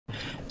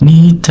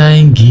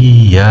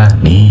nitaingia,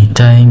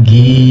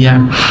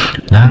 nitaingia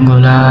lango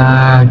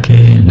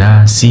lake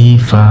na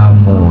sifa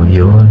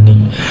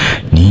moyoni,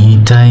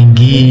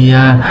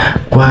 nitaingia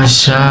kwa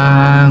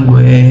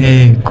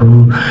shangwe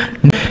kuu.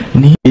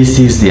 This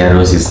is the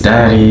Roses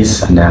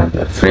Diaries, and I'm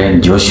your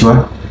friend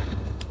Joshua,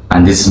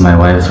 and this is my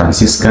wife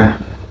Francisca.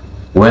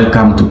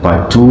 Welcome to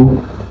part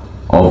 2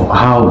 of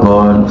how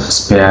God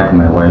spared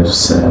my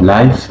wife's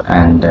life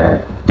and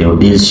the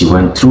ordeal she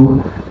went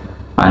through,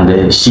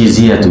 and she's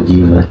here to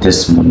give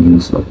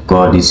testimonies of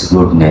God's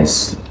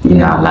goodness in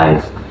her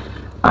life.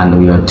 And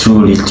we are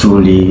truly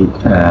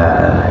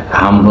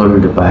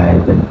humbled by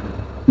the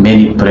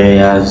many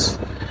prayers,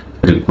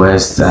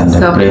 requests, and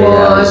the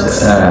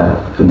prayers,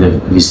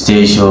 the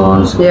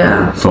visitations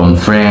from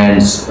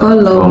friends,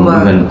 from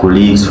even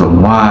colleagues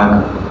from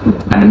work,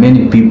 and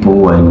many people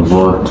who are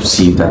involved to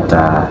see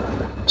that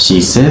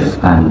she's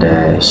safe and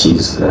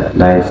she's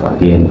alive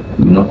again,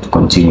 to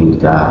continue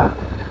with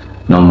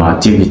normal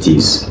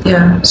activities.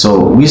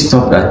 So we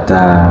stopped at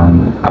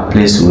a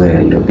place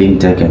where you're being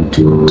taken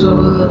to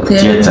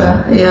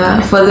theater.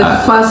 For the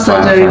first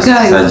surgery,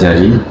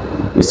 surgery.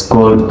 It's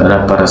called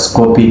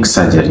laparoscopic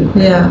surgery.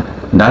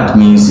 That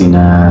means in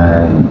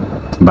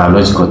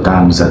biological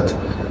terms that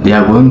they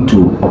are going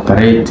to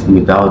operate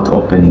without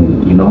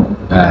opening,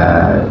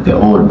 the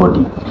whole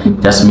body.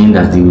 Just means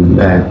that they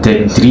will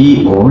take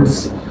 3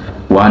 holes,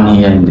 one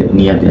here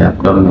near the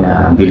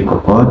abdominal umbilical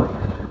cord,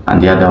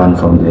 and the other one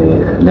from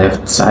the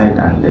left side,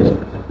 and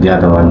the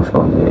other one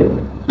from the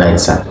right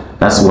side.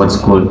 That's what's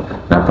called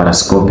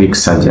laparoscopic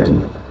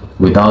surgery,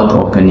 without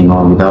opening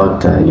or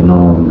without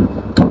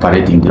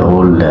operating the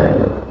whole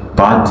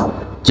part,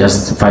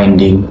 just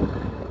finding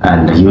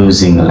and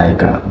using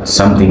like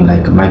something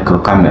like a micro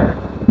camera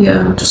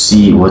to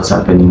see what's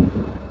happening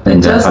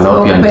in the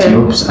fallopian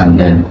tubes, and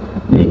then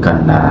they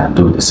can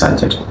do the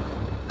surgery.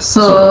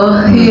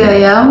 So here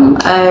I am.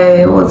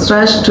 I was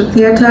rushed to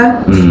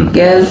theater.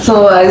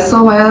 So I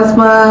saw my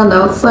husband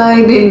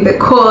outside in the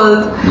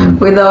cold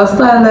with our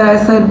son, and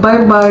I said,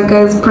 bye bye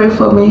guys, pray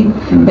for me,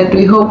 and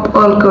we hope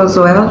all goes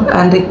well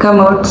and they come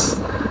out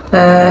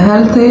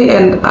healthy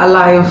and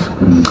alive.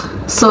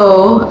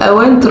 So I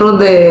went through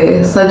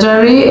the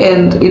surgery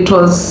and it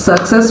was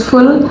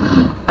successful,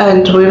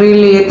 and we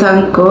really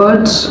thank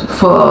God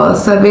for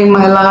saving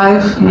my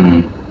life.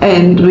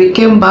 And we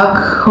came back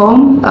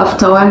home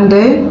after 1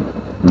 day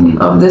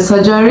of the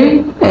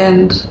surgery,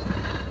 and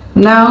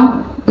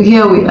now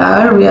here we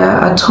are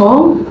at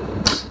home.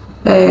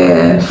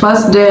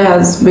 First day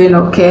has been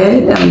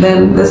okay, and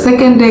then the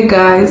second day,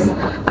 guys,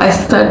 I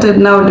started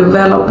now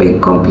developing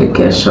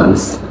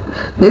complications.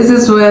 This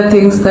is where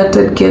things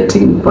started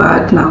getting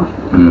bad now.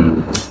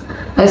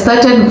 I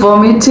started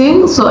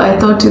vomiting, so I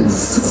thought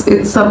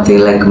it's something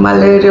like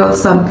malaria or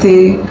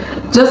something.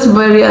 Just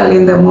very early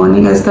in the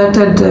morning, I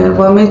started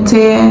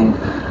vomiting,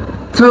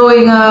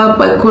 throwing up.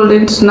 I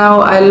couldn't.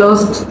 Now I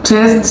lost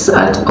taste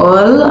at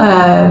all.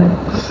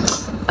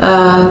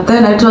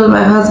 Then I told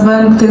my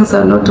husband things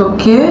are not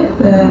okay,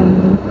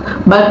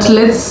 but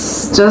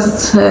let's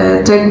just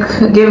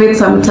give it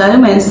some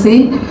time and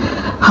see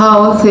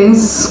how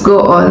things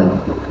go on.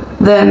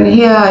 Then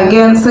here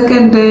again,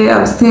 second day,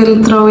 I'm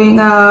still throwing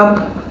up,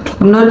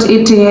 I'm not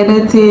eating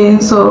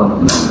anything.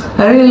 So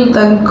I really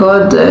thank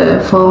God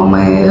for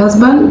my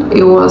husband.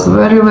 He was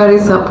very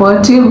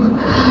supportive.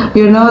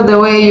 The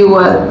way you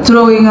were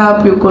throwing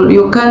up,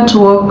 you can't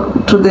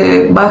walk to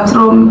the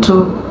bathroom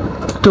to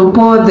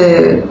pour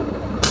the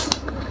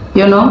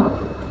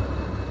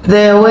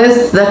the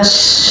waste that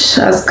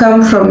has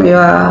come from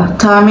your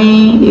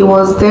tummy. He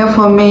was there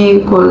for me.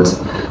 He could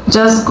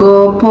just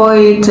go pour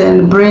it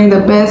and bring the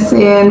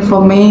basin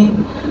for me,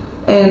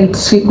 and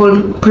he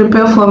could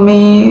prepare for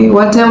me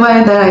whatever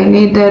that I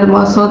needed,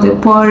 most of the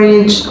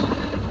porridge.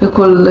 He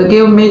could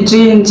give me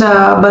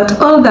ginger, but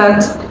all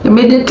that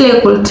immediately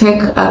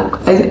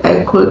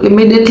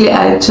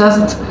I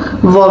just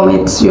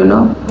vomit,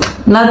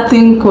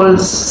 nothing could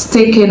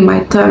stick in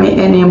my tummy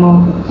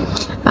anymore.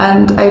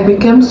 And I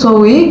became so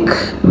weak,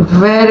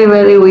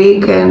 very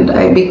weak, and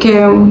I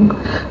became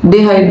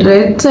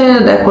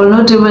dehydrated. I could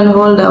not even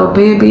hold our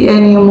baby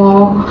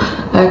anymore.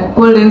 I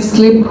couldn't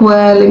sleep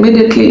well.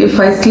 Immediately, if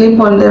I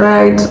sleep on the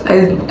right,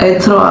 I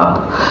throw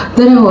up.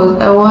 Then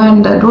I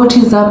wondered what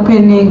is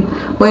happening.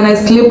 When I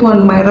sleep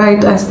on my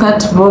right, I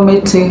start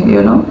vomiting,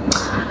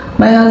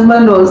 My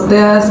husband was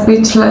there,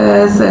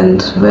 speechless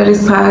and very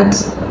sad.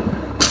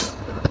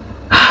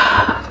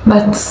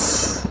 But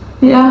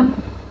yeah,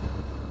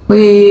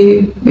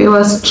 we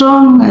were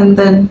strong. And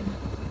then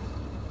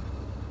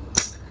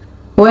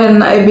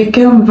when I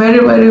became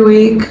very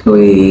weak,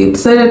 we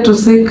decided to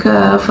seek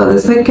for the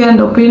second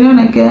opinion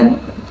again.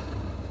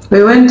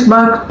 We went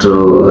back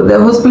to the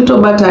hospital,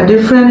 but a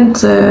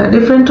different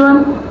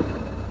one,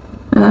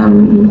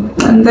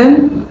 and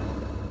then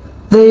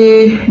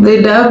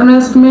they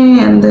diagnosed me,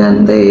 and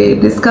then they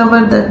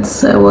discovered that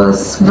I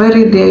was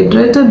very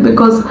dehydrated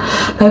because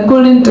I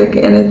couldn't take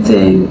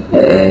anything,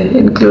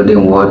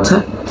 including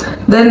water.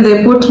 Then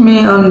they put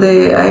me on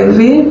the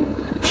IV,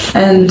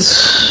 and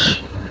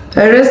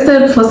I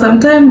rested for some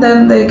time,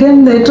 then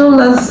they told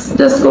us,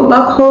 just go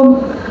back home,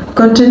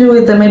 continue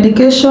with the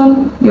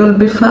medication, you'll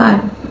be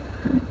fine.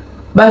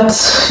 But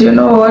you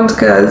know what,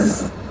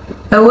 guys?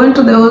 I went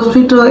to the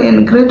hospital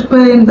in great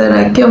pain, then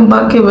I came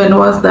back even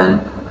worse than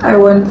I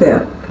went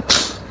there.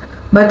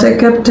 But I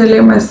kept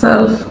telling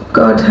myself,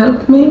 God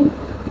help me.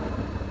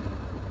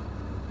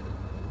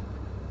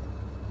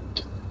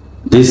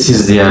 This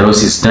is the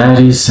Rosie's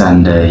Diaries,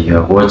 and you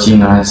are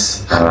watching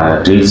us,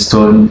 a real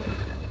story,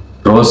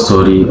 raw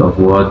story of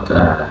what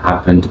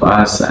happened to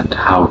us and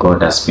how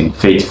God has been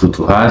faithful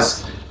to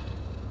us.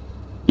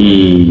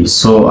 He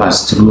saw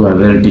us through a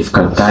very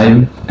difficult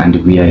time, and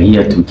we are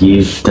here to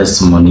give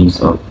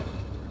testimonies of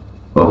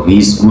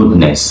His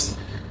goodness.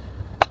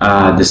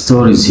 The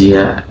stories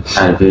here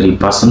are very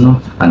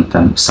personal,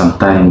 and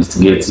sometimes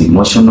it gets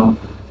emotional.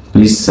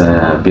 Please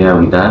bear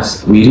with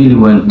us. We really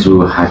went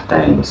through hard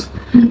times.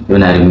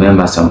 When I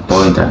remember some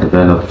point I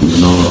developed,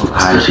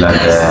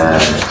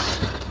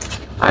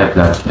 high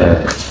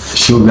blood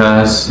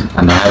sugars,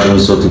 and I had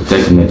also to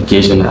take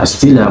medication. I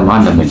still am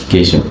under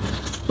medication,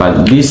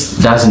 but this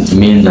doesn't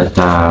mean that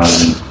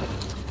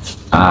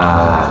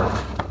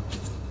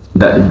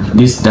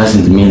this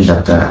doesn't mean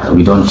that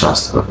we don't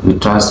trust God. We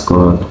trust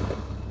God,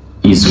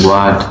 His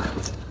word,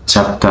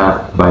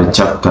 chapter by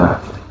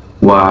chapter,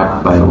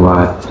 word by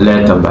word,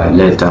 letter by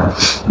letter,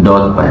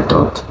 dot by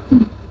dot.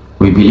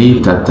 We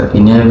believe that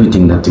in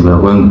everything that we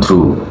are going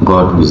through,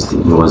 God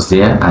was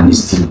there and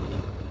is still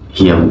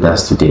here with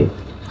us today.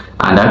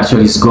 And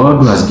actually, it's God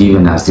who has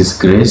given us this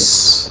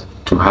grace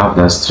to have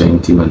that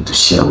strength even to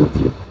share with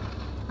you.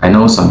 I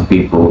know some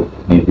people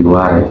may be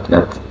worried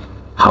that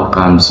how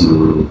comes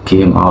you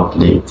came out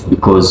late,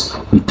 because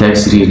it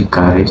takes real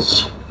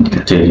courage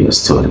to tell your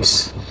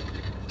stories.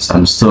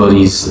 Some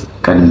stories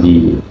can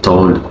be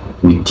told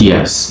with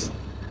tears,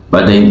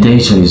 but the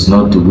intention is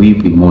not to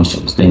weep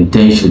emotions. The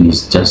intention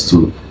is just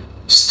to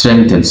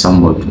strengthen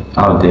somebody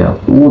out there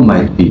who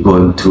might be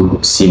going through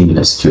a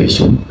similar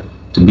situation,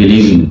 to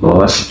believe in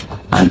God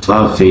and to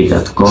have faith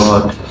that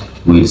God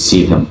will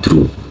see them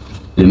through.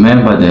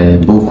 Remember,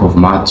 the book of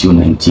Matthew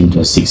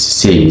 19:6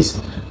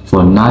 says,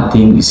 "For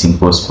nothing is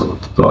impossible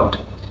to God."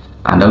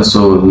 And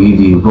also, if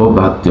you go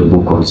back to the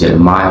book of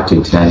Jeremiah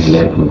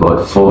 29:11,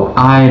 God, "For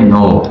I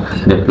know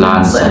the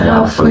plans I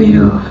have for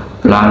you,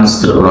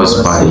 plans to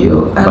prosper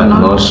you, but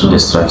not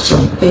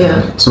destruction."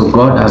 Yeah. So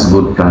God has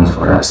good plans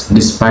for us,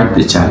 despite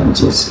the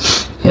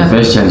challenges. Yeah.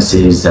 Ephesians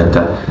says that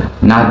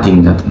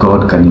nothing that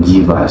God can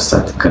give us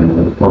that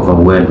can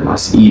overwhelm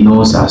us. He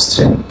knows our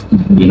strength.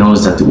 He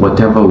knows that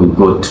whatever we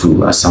go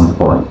through at some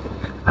point,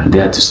 and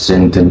there to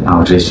strengthen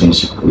our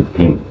relationship with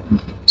Him.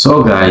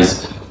 So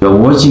guys, we're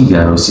watching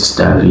the Rosie's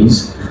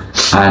Diaries,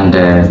 and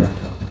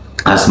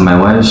as my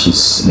wife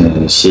is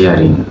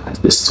sharing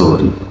the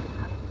story,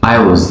 I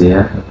was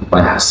there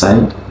by her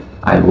side.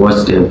 I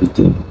watched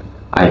everything.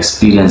 I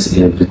experienced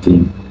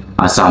everything.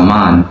 As a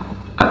man,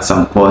 at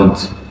some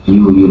point,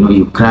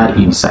 you cry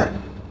inside.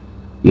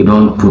 You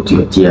don't put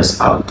your tears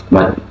out.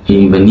 But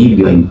even if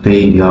you're in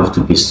pain, you have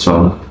to be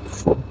strong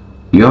for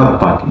your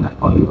partner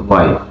or your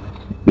wife.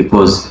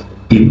 Because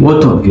if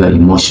both of you are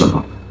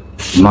emotional,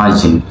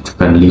 imagine it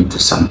can lead to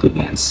something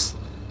else.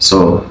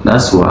 So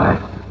that's why,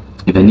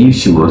 even if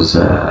she was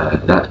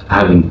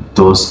having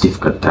those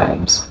difficult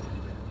times,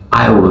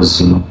 I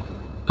was,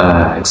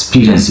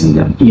 experiencing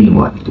them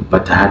inwardly,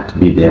 but I had to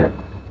be there,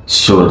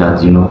 show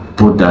that,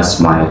 put that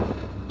smile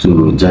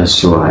to just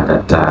show her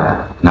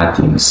that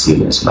nothing is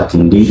serious. But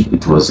indeed,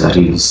 it was a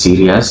really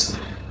serious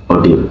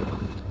ordeal.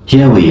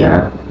 Here we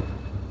are.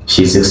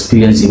 She's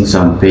experiencing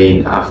some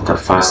pain after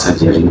first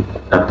surgery,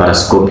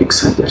 laparoscopic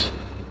surgery.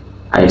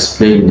 I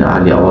explained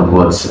earlier on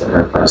what's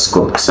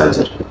laparoscopic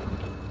surgery.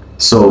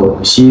 So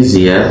she's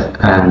here,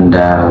 and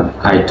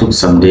I took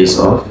some days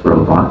off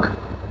from work.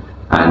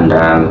 And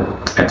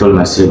I told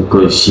myself,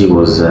 because she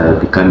was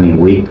becoming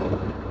weak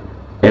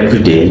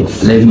every day,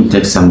 let me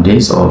take some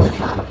days off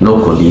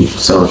locally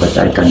so that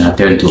I can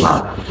attend to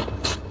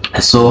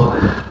her. So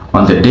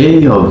on the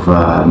day of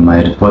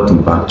my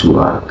reporting back to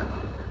work,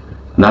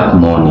 that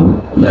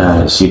morning,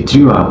 she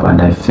threw up,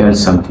 and I felt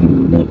something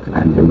unique,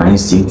 and my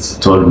instincts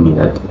told me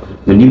that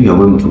when you're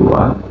going to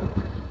work,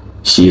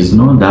 she is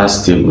not that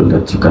stable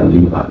that you can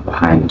leave her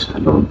behind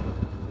alone.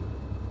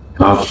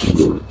 You have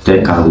to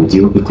take her with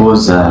you,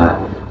 because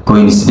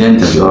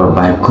coincidentally or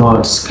by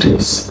God's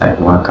grace, I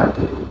work at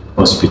the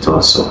hospital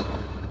also.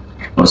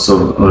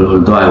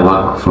 Although I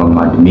work from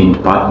admin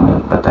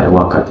department, but I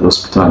work at the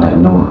hospital, and I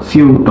know a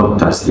few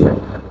doctors there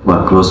who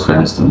are close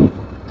friends to me.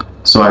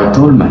 So I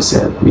told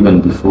myself,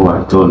 even before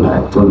I told her,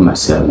 I told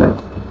myself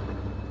that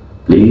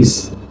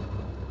please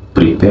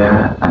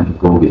prepare and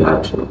go with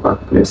her to the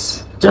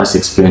workplace. Just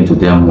explain to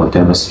them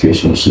whatever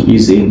situation she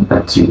is in,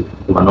 that you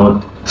are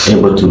not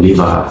able to leave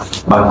her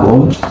back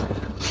home,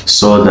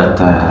 so that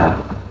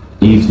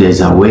if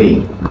there's a way,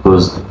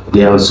 because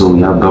there also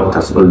we have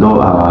doctors, although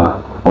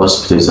our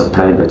hospital is a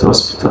private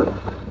hospital,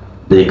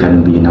 they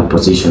can be in a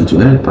position to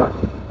help her.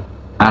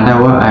 And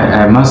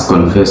I must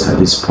confess at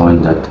this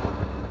point that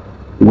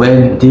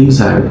when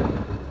things are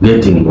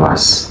getting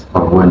worse,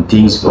 or when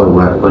things, or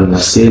when we're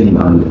sailing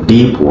on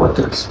deep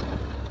waters,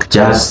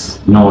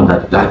 just know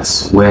that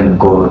that's when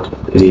God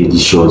really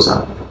shows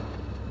up.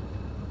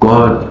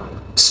 God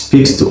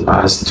speaks to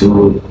us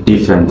through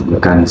different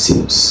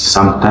mechanisms.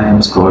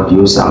 Sometimes God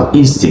uses our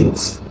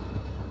instincts.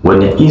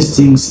 When your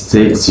instincts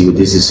tells you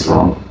this is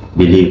wrong,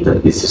 believe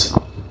that this is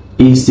wrong.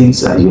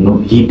 Instincts are,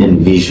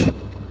 hidden vision.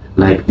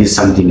 Like this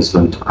something is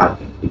going to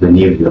happen, even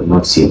if you have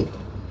not seen.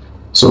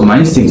 So my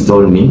instincts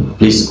told me,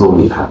 please go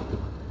with her.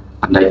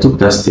 And I took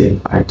that step.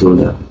 I told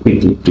her,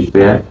 quickly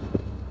prepare,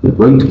 we're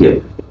going to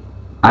get.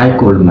 I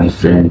called my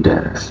friend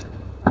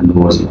and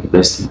was my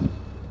best man,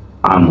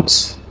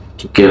 Amos,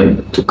 to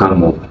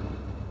come over.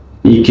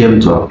 He came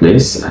to our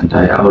place, and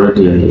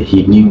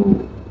he knew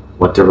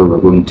whatever we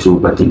were going through,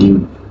 but he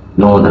didn't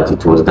know that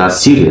it was that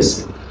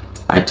serious.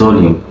 I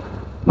told him,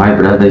 my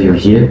brother, you're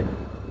here.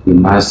 We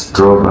must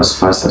drive as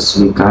fast as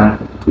we can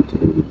to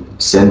the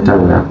center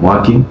where I'm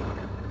working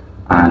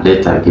and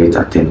let her get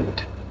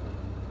attended.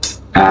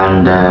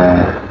 And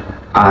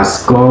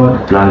as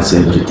God plans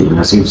everything,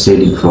 as we've said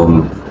it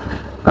from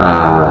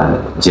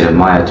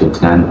Jeremiah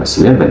 29 verse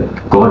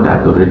 11, God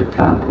had already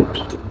planned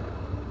everything.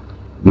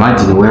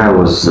 Imagine where I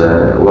was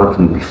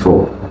working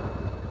before.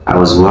 I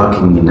was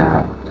working in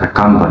a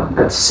company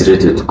that's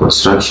related to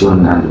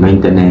construction and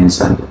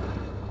maintenance and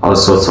all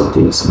sorts of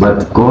things.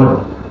 But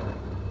God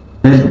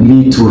helped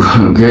me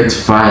to get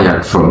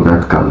fired from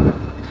that company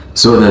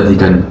so that He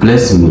can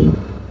place me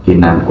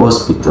in an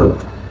hospital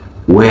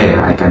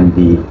where I can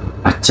be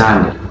a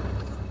channel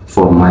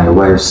for my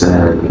wife's,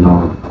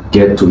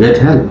 get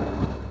help.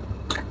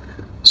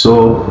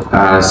 So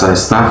as a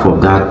staff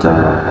of that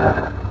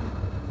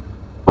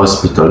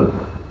hospital,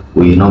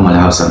 we normally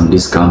have some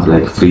discounts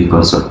like free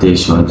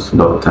consultations,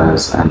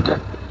 doctors, and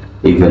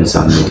even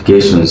some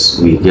medications.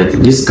 We get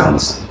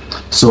discounts.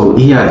 So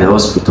here at the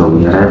hospital,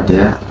 we arrived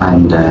there,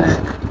 and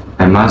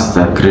I must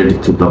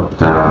credit to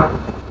doctor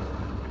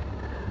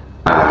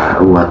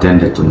who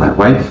attended to my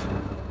wife,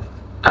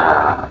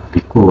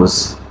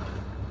 because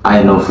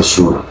I know for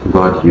sure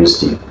God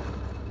used him.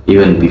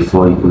 Even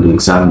before he could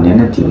examine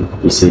anything,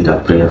 he said a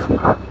prayer for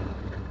her.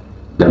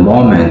 The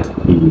moment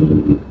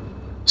he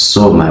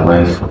saw my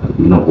wife,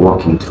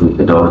 walking through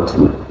the door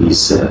to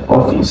his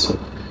office,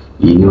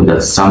 he knew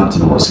that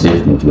something was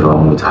definitely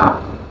wrong with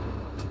her.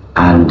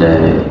 And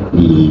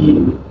he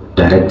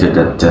directed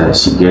that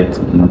she get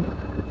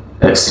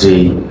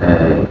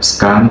X-ray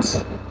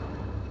scans,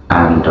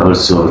 and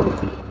also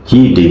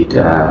he did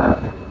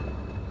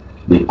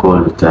they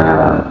call it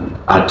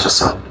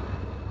ultrasound,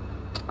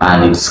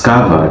 and it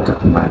discovered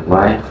that my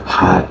wife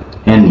had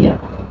hernia.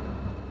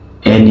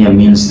 Hernia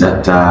means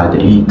that the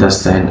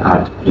intestine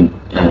had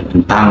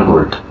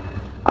entangled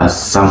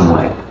as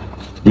somewhere.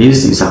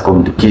 This is a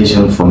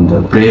complication from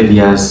the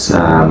previous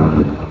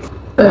surgery.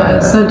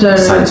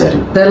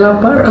 The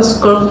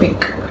laparoscopic.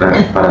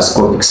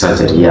 Laparoscopic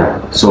surgery,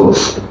 yeah. So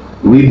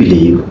we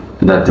believe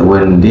that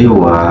when they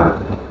were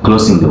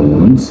closing the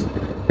wounds,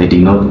 they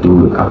did not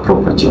do a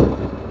proper job.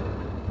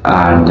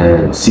 And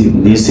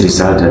this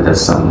resulted that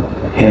some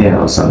hair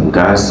or some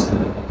gas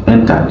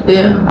entered,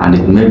 and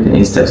it made the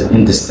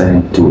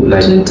intestine to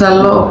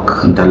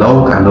interlock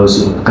and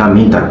also become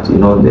intact.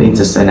 The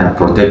intestine are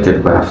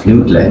protected by a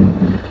fluid like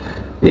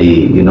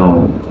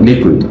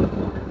liquid.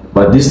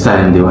 But this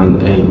time they were,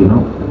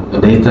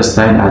 the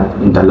intestine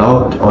had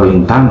interlocked or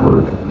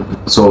entangled.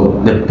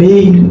 So the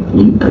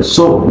pain,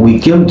 so we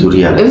came to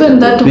realize. Even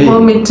that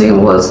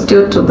vomiting was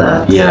due to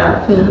that.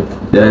 Yeah.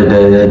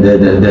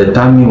 The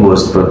tummy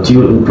was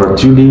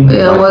protruding.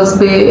 Yeah,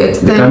 was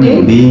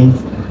extending.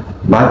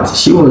 But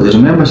she was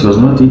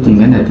not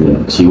eating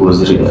anything. She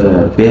was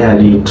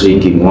barely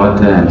drinking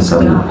water and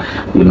some,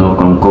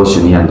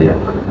 concoction here and there.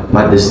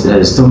 But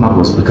the stomach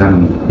was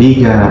becoming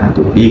bigger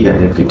and bigger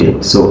every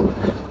day. So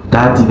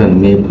that even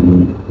made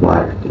me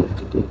worried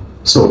every day.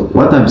 So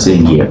what I'm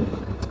saying here,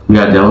 we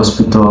are at the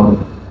hospital,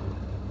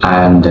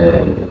 and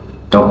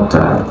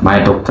my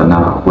doctor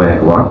now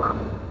where I work,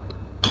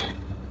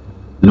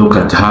 looked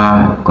at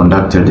her,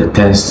 conducted the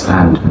test,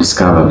 and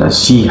discovered that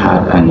she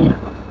had hernia.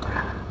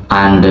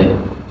 And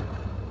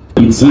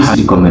it's his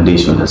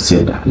recommendation that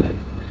saved her life,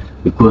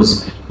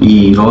 because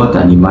he wrote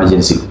an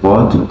emergency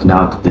report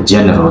now to the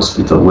general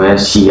hospital where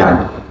she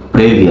had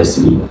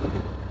previously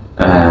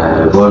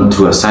gone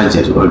through a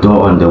surgery,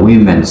 although on the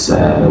women's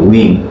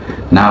wing.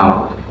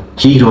 Now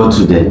he wrote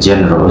to the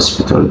general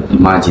hospital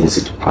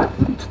emergency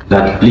department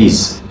that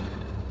please,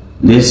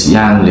 this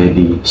young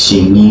lady,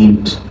 she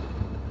needs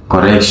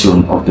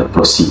correction of the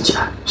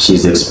procedure.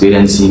 She's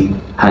experiencing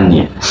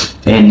hernia,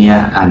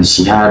 and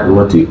she had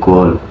what we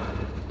call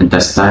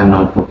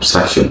intestinal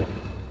obstruction.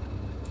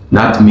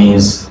 That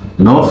means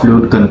no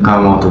fluid can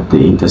come out of the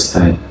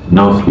intestine,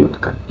 no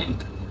fluid can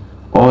enter.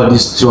 All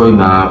this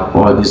throwing up,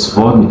 all this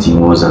vomiting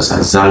was as a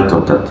result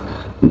of that.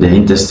 The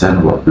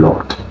intestine were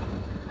blocked.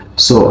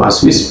 So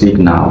as we speak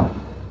now,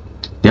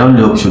 the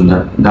only option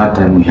that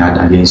time we had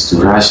against to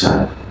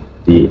Russia,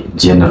 the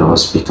general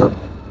hospital.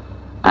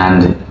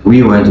 And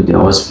we went to the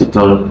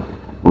hospital,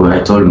 Well,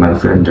 I told my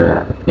friend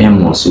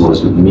Amos, who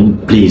was with me,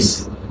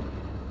 please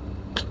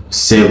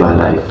save her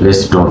life.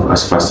 Let's drive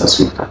as fast as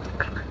we can.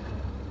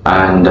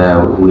 And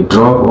we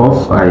drove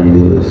off. I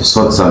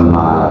sought some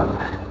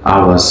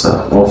hours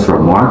off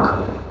from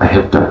work. I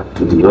helped her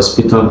to the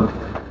hospital,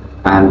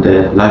 and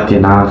lucky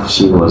enough,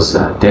 she was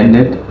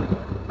attended.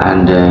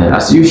 And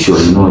as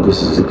usual, you know,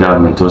 this is a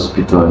government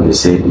hospital, and they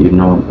said, you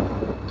know,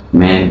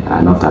 men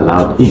are not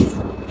allowed in.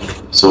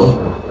 So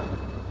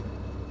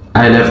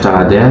I left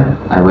her there.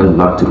 I went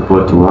back to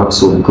report to work,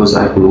 so because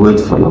I could wait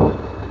for long.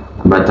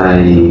 But I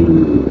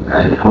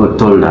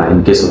told her,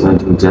 in case of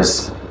anything,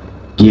 just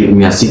give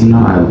me a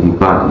signal, I'll be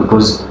back.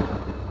 Because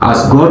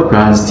as God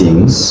plans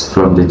things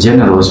from the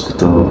general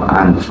hospital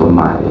and from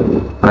my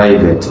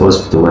private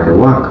hospital where I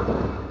work,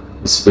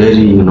 it's very,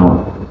 you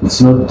know,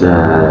 it's not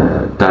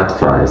that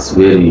far. It's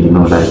very, you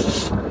know, like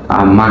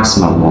a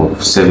maximum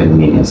of 7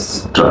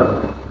 minutes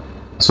drive.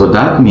 So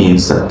that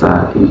means that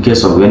in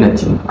case of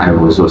anything, I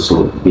was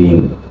also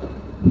being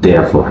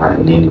there for her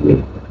in any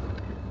way.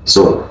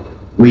 So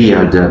we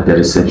are at the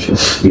reception.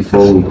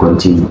 Before we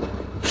continue,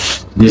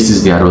 this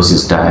is the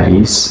Rose's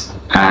diaries,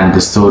 and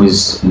the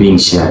stories being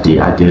shared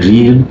here are the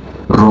real,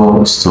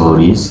 raw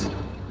stories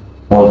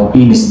of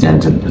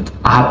incidents that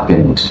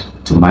happened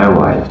to my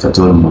wife that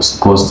almost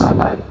cost her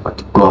life.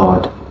 But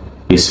God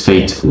is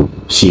faithful.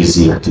 She is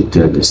here to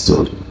tell the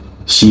story.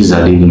 She is a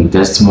living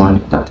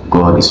testimony that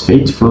God is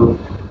faithful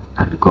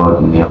and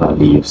God never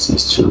leaves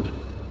his children.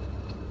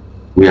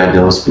 We are at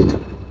the hospital.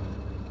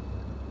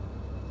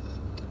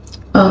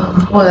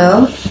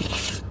 Well,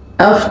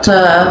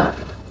 after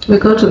we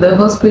go to the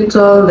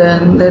hospital,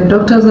 then the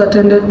doctors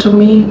attended to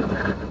me,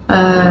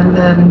 and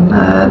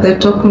then they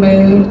took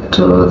me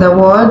to the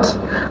ward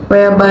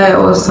whereby I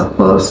was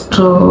supposed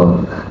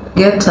to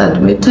get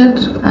admitted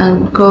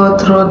and go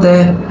through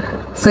the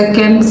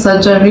second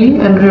surgery.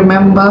 And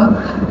remember,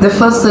 the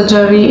first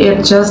surgery,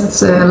 it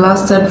just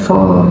lasted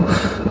for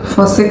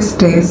 6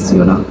 days,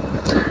 you know.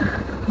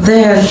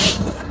 Then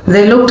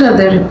they looked at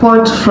the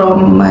report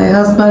from my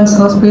husband's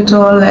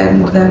hospital,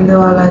 and then they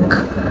were like,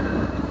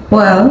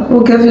 well,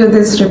 who gave you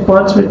this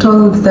report? We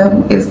told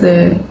them it's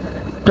the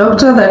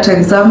doctor that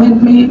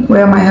examined me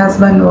where my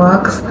husband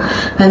works.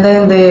 And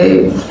then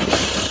they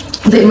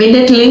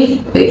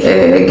immediately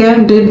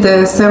again did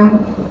the same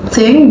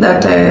thing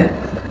that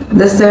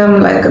the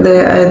same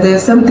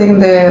thing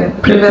the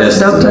previous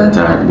doctor,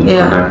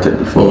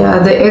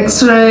 the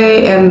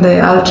x-ray and the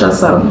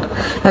ultrasound.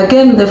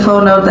 Again, they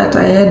found out that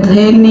I had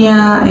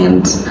hernia,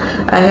 and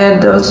I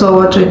had also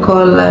what we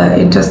call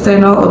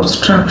intestinal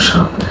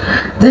obstruction.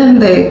 Then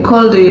they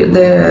called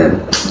the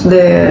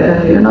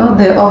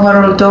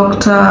overall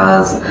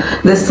doctors,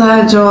 the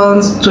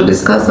surgeons, to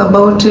discuss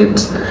about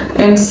it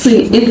and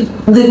see if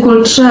they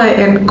could try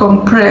and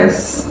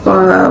compress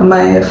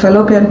my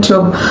fallopian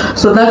tube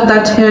so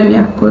that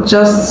hernia could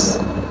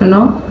just, you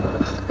know,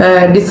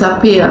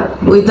 disappear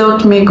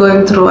without me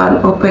going through an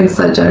open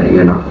surgery,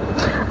 you know.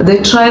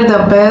 They tried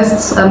their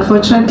best.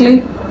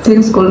 Unfortunately,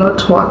 things could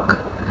not work.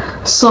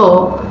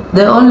 So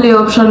the only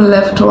option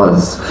left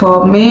was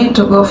for me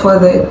to go for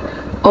the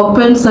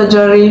open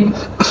surgery,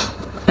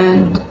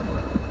 and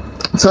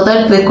so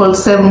that they could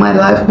save my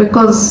life,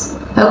 because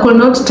I could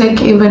not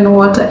take even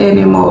water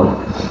anymore.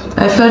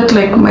 I felt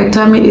like my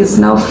tummy is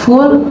now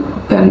full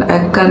and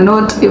I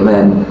cannot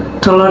even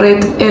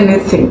tolerate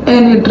anything,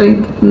 any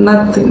drink,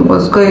 nothing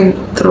was going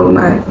through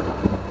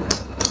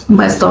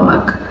my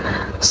stomach.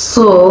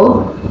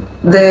 So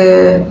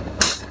the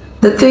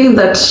thing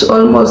that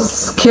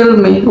almost killed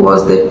me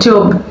was the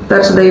tube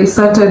that they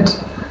inserted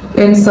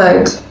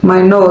inside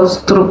my nose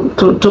to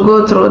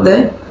go through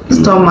the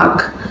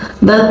stomach.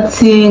 That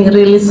thing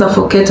really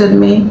suffocated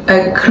me.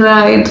 I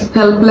cried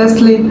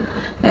helplessly,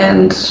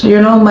 and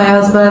you know, my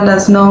husband,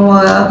 as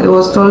normal, he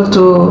was told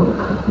to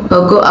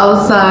go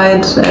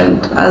outside,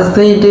 and as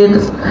they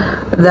did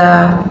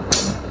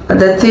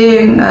the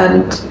thing,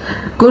 and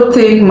good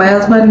thing my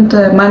husband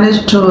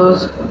managed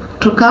to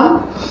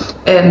come,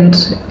 and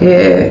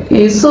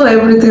he saw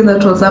everything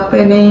that was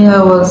happening.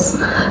 I was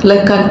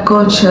like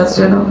unconscious,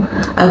 you know.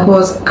 I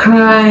was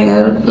crying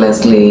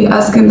helplessly,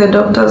 asking the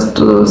doctors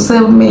to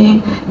save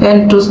me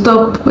and to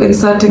stop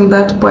inserting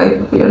that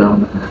pipe, you know,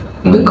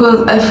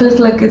 because I felt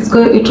like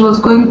it was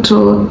going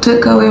to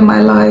take away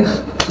my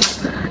life.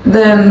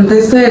 Then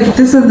they said,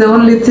 this is the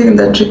only thing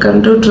that we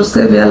can do to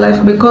save your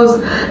life, because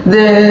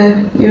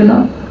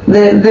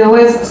the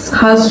waste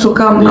has to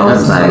come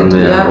outside.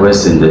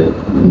 Waste in the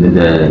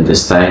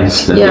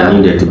intestines that they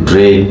needed to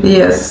drain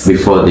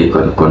before they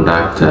could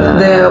conduct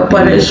the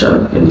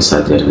operation in the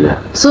surgery.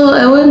 So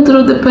I went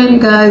through the pain,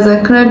 guys.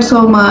 I cried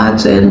so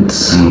much, and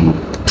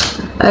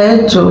I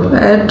had to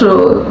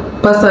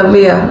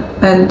persevere.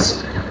 And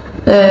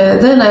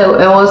then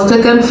I was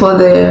taken for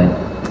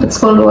it's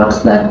called what's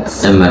that?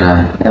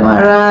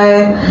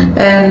 MRI,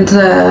 and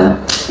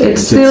it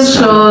still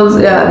shows,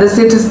 the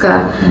CT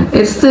scan.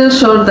 It still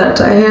showed that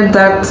I had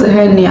that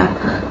hernia.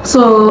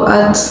 So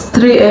at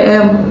 3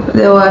 a.m.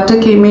 they were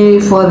taking me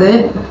for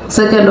the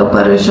second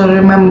operation.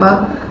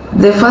 Remember,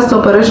 the first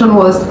operation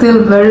was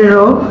still very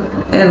raw,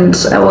 and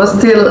I was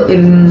still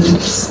in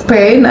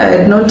Spain. I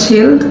had not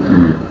healed,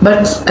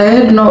 but I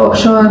had no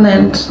option,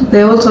 and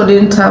they also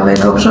didn't have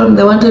an option.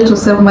 They wanted to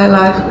save my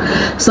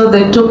life, so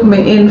they took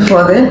me in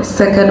for the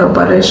second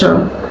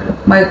operation.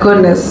 My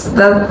goodness,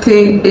 that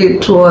thing,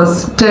 it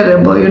was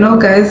terrible, you know,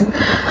 guys.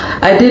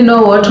 I didn't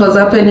know what was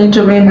happening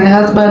to me. My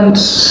husband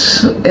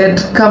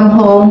had come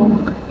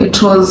home.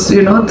 It was,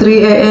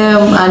 3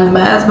 a.m. and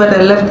my husband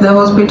had left the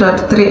hospital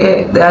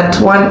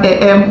at 1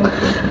 a.m.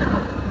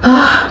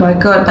 Oh my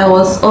God, I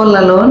was all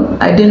alone.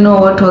 I didn't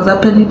know what was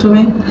happening to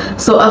me.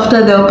 So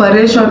after the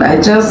operation,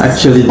 I just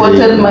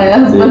spotted my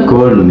husband. They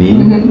called me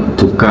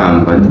to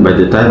come, but by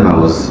the time I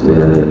was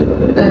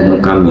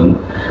coming,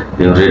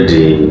 they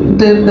already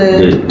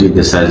did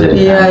the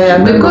surgery.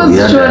 Yeah, because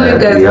surely,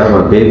 guys, we have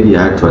a baby.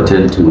 I had to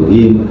attend to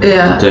him,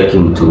 to take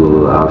him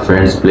to our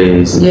friend's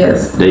place,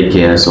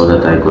 daycare, so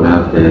that I could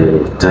have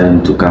the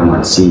time to come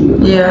and see you.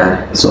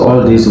 Yeah. So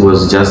all this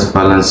was just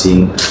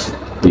balancing.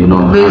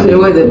 Busy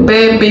with the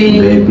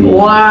baby,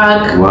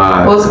 work,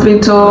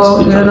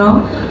 hospital,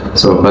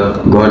 So,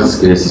 but God's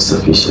grace is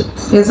sufficient.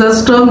 He's a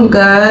strong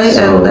guy,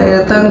 and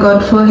I thank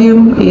God for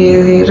him.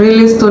 He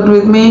really stood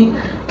with me,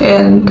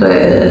 and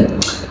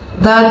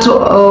that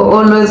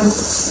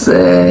always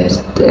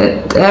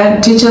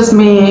teaches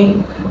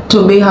me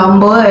to be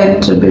humble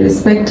and to be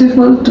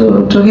respectful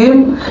to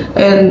him,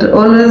 and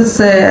always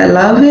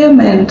love him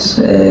and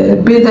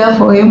be there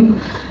for him,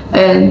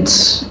 and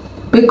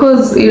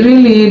because he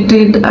really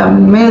did an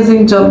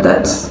amazing job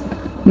that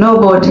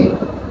nobody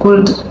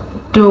could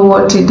do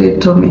what he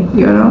did to me,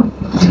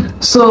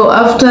 So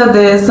after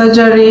the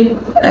surgery,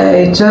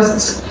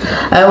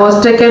 I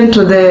was taken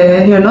to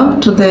the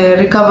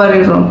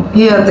recovery room.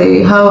 Here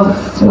they have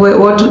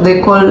what they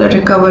call a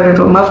recovery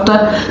room.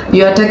 After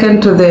you are taken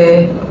to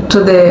the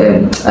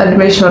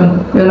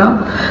admission,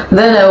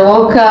 Then I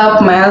woke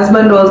up, my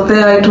husband was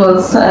there. It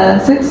was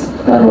 6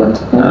 or what?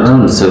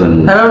 Around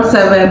 7. Around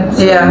 7,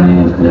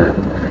 yeah.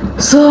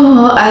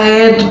 So I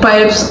had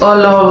pipes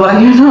all over,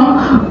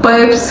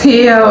 pipes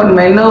here on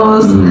my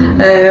nose,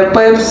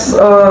 pipes,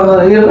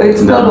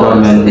 it's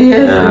called, the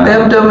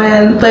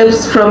abdomen,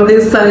 pipes from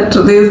this side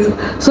to this.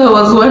 So I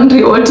was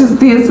wondering, what is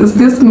this? Is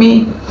this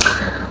me?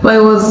 But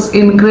I was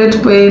in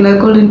great pain. I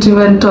couldn't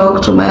even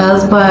talk to my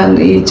husband.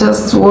 He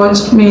just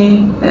watched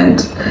me, and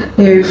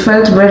he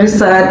felt very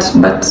sad,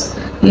 but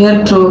he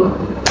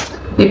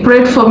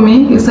prayed for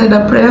me. He said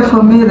a prayer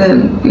for me,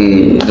 then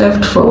he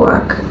left for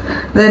work.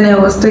 Then I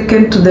was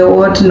taken to the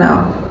ward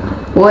now,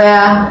 where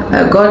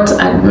I got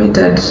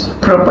admitted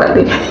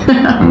properly.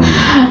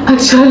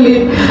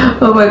 Actually,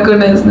 oh my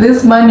goodness,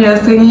 this man you are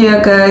seeing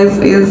here, guys,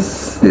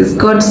 is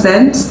God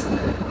sent.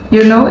 He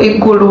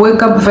could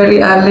wake up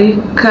very early,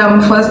 come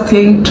first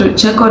thing to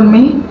check on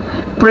me,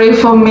 pray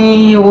for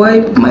me,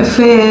 wipe my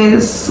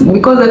face,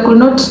 because I could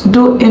not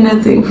do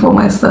anything for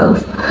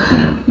myself.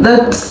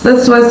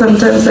 That's why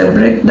sometimes I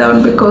break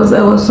down, because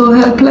I was so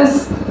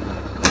helpless.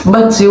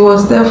 But he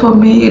was there for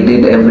me. He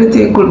did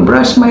everything. He could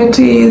brush my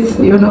teeth,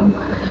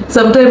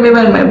 Sometimes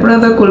even my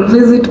brother could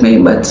visit me,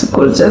 but he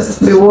could just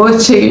be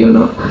watching,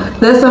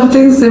 There's some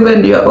things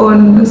even your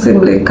own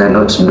sibling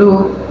cannot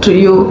do to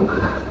you,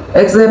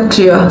 except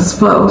your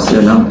spouse,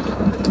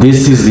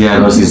 This is the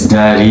Rosie's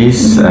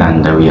Diaries,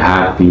 and we're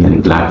happy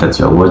and glad that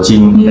you're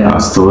watching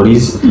our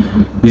stories.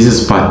 This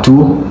is part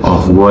 2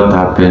 of what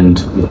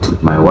happened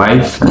with my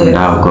wife and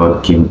how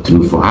God came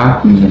through for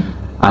her.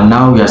 And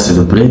now we are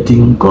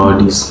celebrating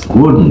God's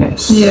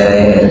goodness.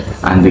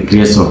 And the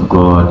grace of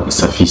God is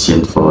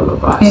sufficient for all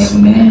of us.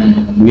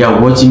 Amen. We are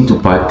watching to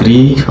part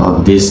 3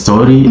 of this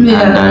story,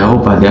 and I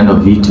hope at the end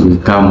of it we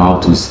come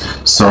out with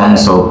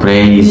songs of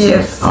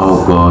praise.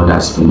 How God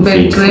has been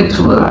faithful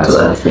to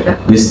us.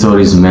 This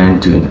story is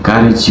meant to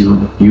encourage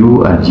you,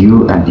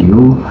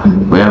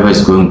 whoever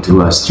is going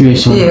through a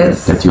situation,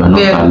 that you are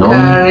not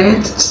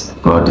alone.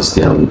 God is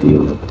there with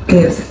you.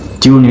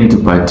 Tune into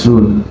part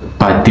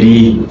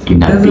 3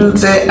 in a bit.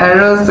 This is the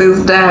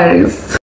Rosie's Diaries.